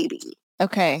a baby.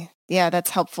 Okay. Yeah, that's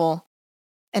helpful.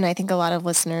 And I think a lot of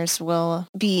listeners will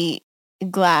be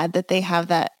glad that they have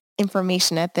that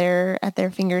information at their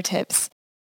fingertips.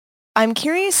 I'm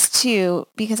curious too,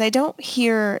 because I don't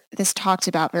hear this talked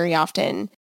about very often,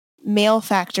 male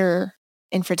factor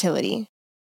infertility.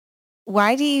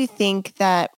 Why do you think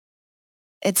that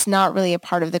it's not really a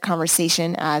part of the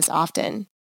conversation as often?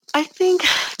 I think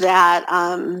that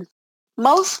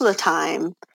most of the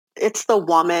time it's the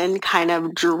woman kind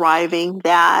of driving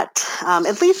that,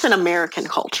 at least in American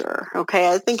culture.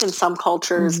 Okay. I think in some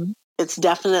cultures, it's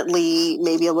definitely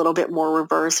maybe a little bit more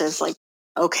reverse. It's like,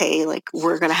 okay, like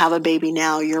we're going to have a baby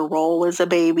now. Your role is a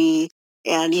baby.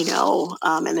 And,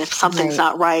 and if something's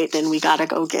not right, then we got to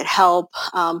go get help.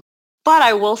 But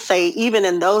I will say, even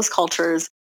in those cultures,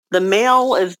 the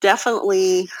male is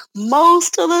definitely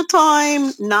most of the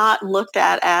time not looked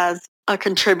at as a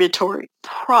contributory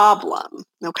problem.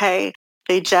 Okay.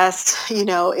 They just,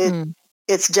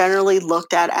 it's generally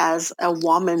looked at as a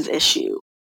woman's issue,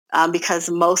 because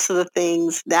most of the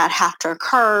things that have to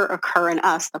occur in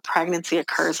us. The pregnancy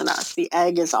occurs in us. The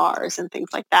egg is ours and things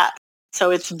like that. So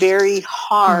it's very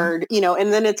hard,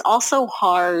 and then it's also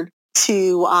hard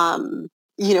to,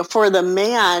 for the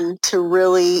man to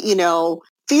really,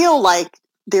 feel like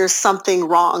there's something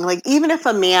wrong. Like even if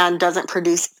a man doesn't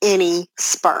produce any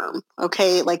sperm,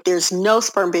 okay, like there's no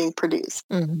sperm being produced,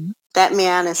 that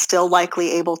man is still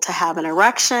likely able to have an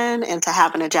erection and to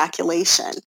have an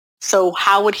ejaculation. So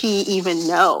how would he even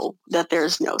know that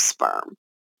there's no sperm?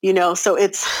 So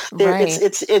it's there.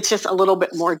 It's just a little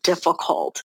bit more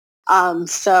difficult. I've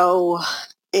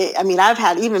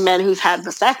had even men who's had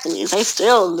vasectomies. They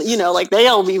still, like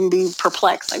they'll even be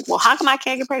perplexed. Like, well, how come I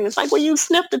can't get pregnant? It's like, well, you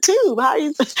snipped the tube. How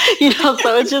you,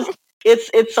 So it's just,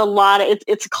 it's a lot of,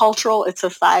 it's cultural, it's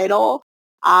societal.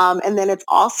 And then it's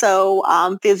also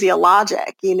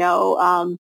physiologic,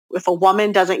 if a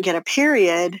woman doesn't get a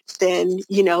period, then,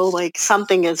 like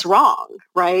something is wrong,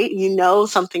 right?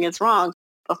 Something is wrong.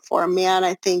 But for a man,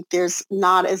 I think there's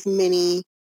not as many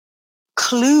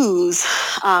clues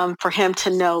for him to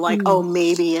know, like, oh,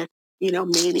 maybe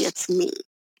it's me.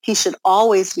 He should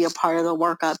always be a part of the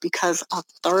workup because a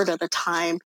third of the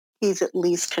time he's at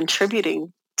least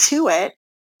contributing to it.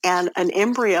 And an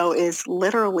embryo is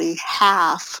literally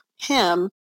half him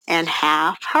and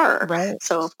half her. Right.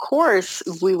 So of course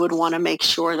we would want to make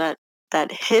sure that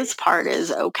his part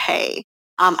is okay.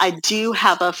 I do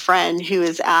have a friend who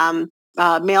is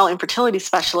male infertility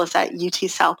specialist at UT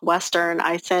Southwestern.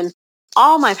 I send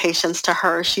all my patients to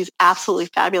her. She's absolutely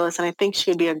fabulous. And I think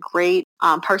she would be a great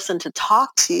person to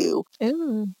talk to.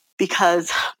 Ooh.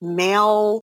 Because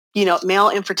male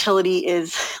infertility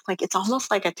is like, it's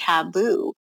almost like a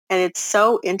taboo. And it's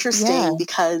so interesting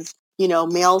because,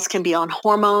 males can be on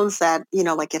hormones that,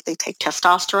 like if they take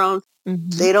testosterone,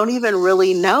 they don't even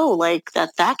really know like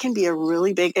that can be a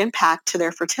really big impact to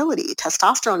their fertility.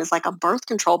 Testosterone is like a birth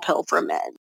control pill for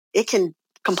men. It can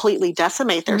completely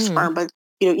decimate their sperm, but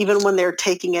even when they're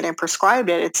taking it and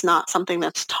prescribed it, it's not something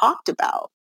that's talked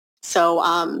about. So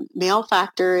male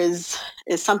factor is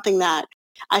something that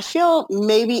I feel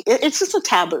maybe it's just a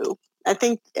taboo. I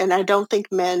think, and I don't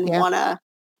think men want to,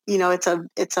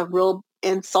 it's a real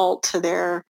insult to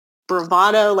their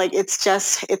bravado. Like it's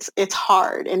just, it's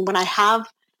hard. And when I have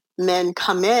men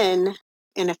come in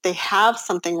and if they have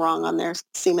something wrong on their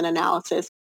semen analysis,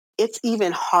 it's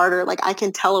even harder. Like I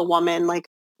can tell a woman like,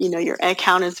 your egg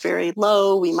count is very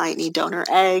low. We might need donor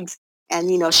eggs.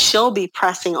 And, she'll be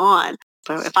pressing on.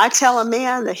 But if I tell a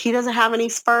man that he doesn't have any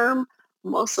sperm,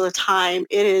 most of the time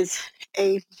it is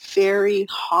a very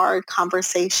hard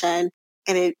conversation.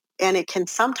 And it can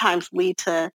sometimes lead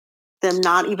to them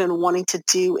not even wanting to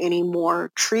do any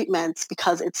more treatments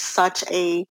because it's such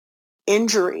a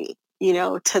injury,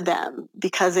 to them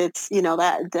because it's,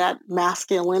 that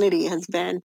masculinity has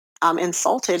been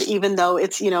insulted, even though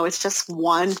it's, it's just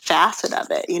one facet of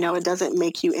it. It doesn't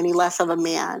make you any less of a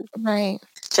man. Right.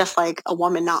 Just like a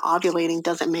woman not ovulating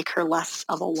doesn't make her less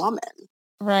of a woman.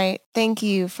 Right. Thank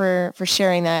you for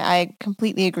sharing that. I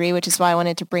completely agree, which is why I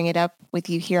wanted to bring it up with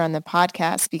you here on the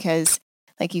podcast because,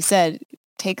 like you said, it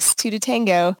takes two to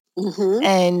tango.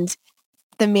 And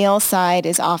the male side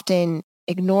is often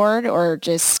ignored or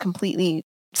just completely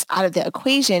out of the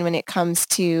equation when it comes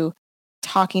to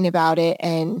talking about it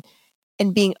and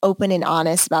being open and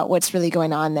honest about what's really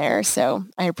going on there. So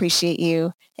I appreciate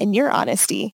you and your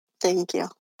honesty. Thank you.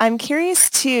 I'm curious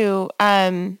too,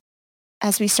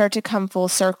 as we start to come full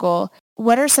circle,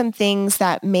 what are some things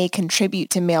that may contribute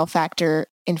to male factor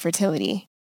infertility?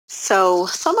 So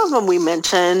some of them we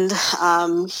mentioned,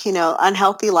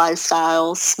 unhealthy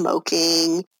lifestyles,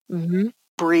 smoking, Mm-hmm.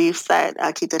 briefs that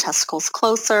keep the testicles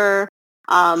closer.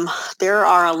 Um, there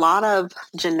are a lot of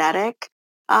genetic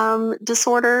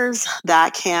disorders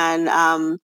that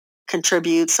can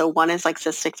contribute. So one is like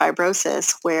cystic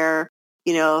fibrosis, where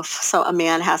if a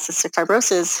man has cystic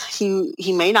fibrosis,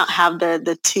 he may not have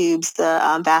the tubes,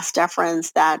 the vas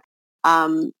deferens that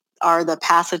are the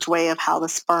passageway of how the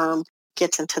sperm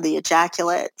gets into the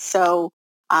ejaculate. So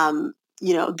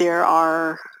there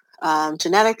are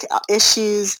genetic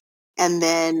issues, and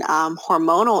then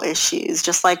hormonal issues,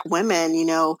 just like women.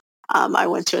 I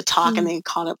went to a talk and they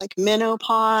called it like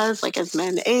menopause, like as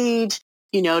men age,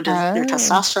 their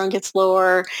testosterone gets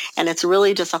lower, and it's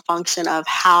really just a function of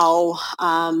how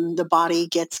the body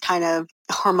gets kind of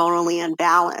hormonally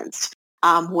imbalanced,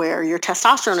 where your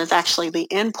testosterone is actually the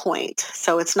end point.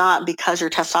 So it's not because your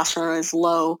testosterone is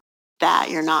low that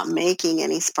you're not making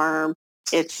any sperm.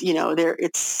 It's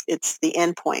it's the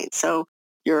end point. So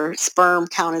your sperm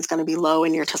count is going to be low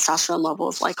and your testosterone level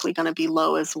is likely going to be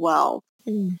low as well.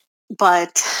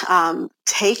 But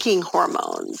taking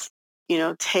hormones,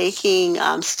 taking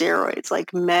steroids,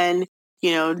 like men,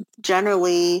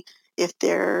 generally, if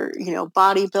they're,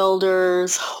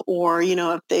 bodybuilders, or,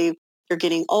 if they're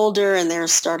getting older and they're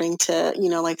starting to,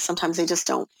 like sometimes they just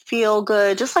don't feel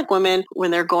good, just like women when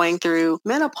they're going through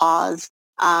menopause.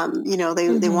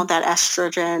 They want that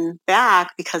estrogen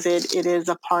back because it is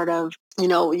a part of,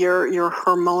 your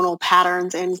hormonal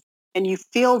patterns, and you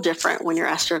feel different when your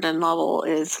estrogen level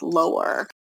is lower.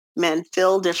 Men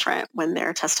feel different when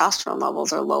their testosterone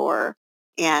levels are lower,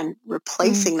 and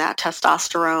replacing that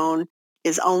testosterone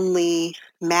is only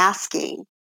masking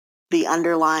the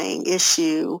underlying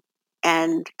issue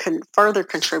and further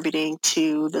contributing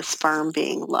to the sperm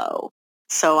being low.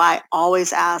 So I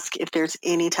always ask if there's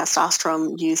any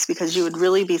testosterone use, because you would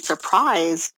really be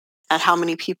surprised at how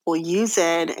many people use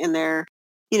it in their,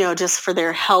 just for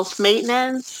their health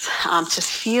maintenance, to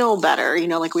feel better.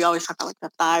 Like we always talk about like the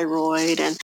thyroid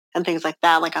and things like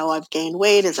that. Like, oh, I've gained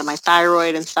weight. Is it my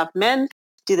thyroid and stuff? Men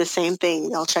do the same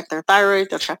thing. They'll check their thyroid.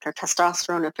 They'll check their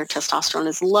testosterone. If their testosterone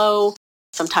is low,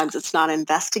 sometimes it's not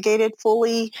investigated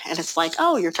fully. And it's like,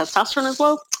 oh, your testosterone is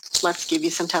low. Let's give you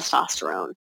some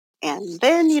testosterone. And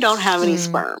then you don't have any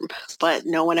sperm, but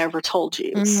no one ever told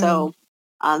you. So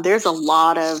there's a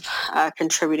lot of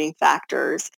contributing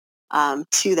factors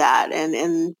to that. And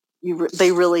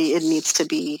it needs to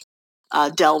be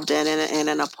delved in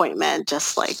an appointment,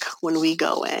 just like when we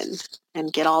go in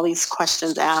and get all these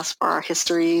questions asked for our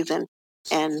histories and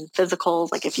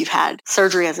physicals. Like if you've had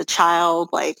surgery as a child,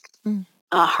 like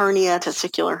hernia,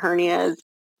 testicular hernias,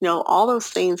 all those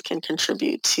things can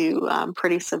contribute to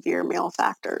pretty severe male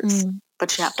factors,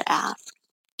 but you have to ask.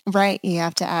 Right. You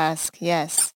have to ask.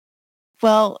 Yes.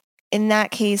 Well, in that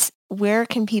case, where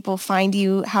can people find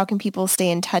you? How can people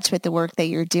stay in touch with the work that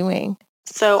you're doing?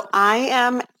 So I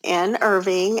am in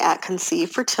Irving at Conceive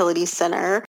Fertility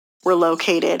Center. We're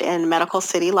located in Medical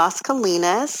City, Las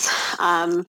Colinas.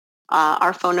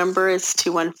 Our phone number is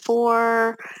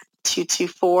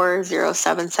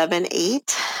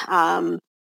 214-224-0778.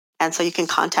 And so you can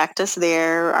contact us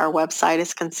there. Our website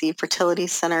is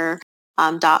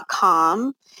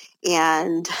conceivefertilitycenter.com.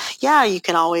 And yeah, you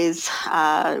can always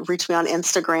reach me on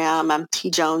Instagram. I'm T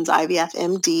Jones IVF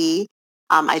MD.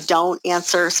 I don't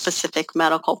answer specific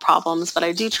medical problems, but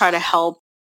I do try to help,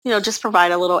 just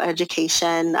provide a little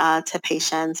education to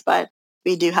patients. But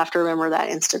we do have to remember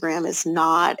that Instagram is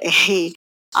not a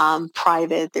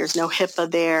private. There's no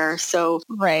HIPAA there. So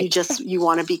you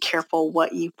want to be careful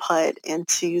what you put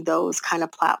into those kind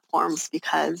of platforms,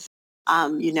 because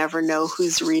you never know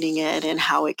who's reading it and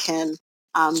how it can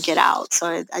get out.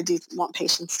 So I do want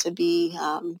patients to be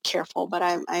careful, but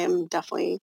I am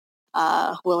definitely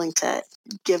willing to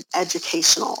give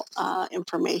educational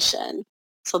information.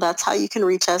 So that's how you can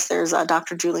reach us. There's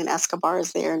Dr. Julian Escobar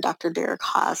is there, and Dr. Derek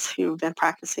Haas, who've been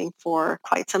practicing for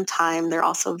quite some time. They're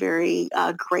also very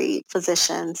great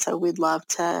physicians. So we'd love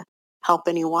to help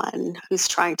anyone who's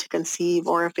trying to conceive,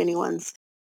 or if anyone's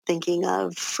thinking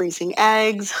of freezing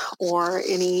eggs, or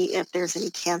if there's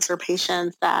any cancer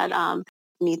patients that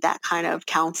need that kind of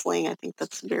counseling. I think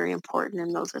that's very important,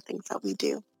 and those are things that we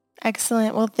do.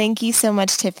 Excellent. Well, thank you so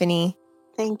much, Tiffany.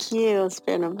 Thank you. It's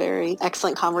been a very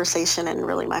excellent conversation and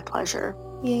really my pleasure.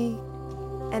 Yay.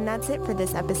 And that's it for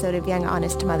this episode of Young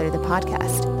Honest Mother, the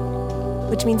podcast,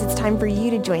 which means it's time for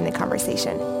you to join the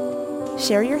conversation.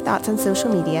 Share your thoughts on social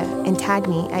media and tag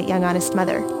me at Young Honest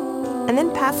Mother. And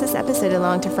then pass this episode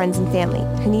along to friends and family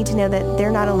who need to know that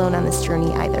they're not alone on this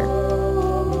journey either.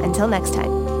 Until next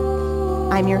time,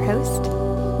 I'm your host,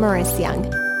 Maurice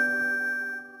Young.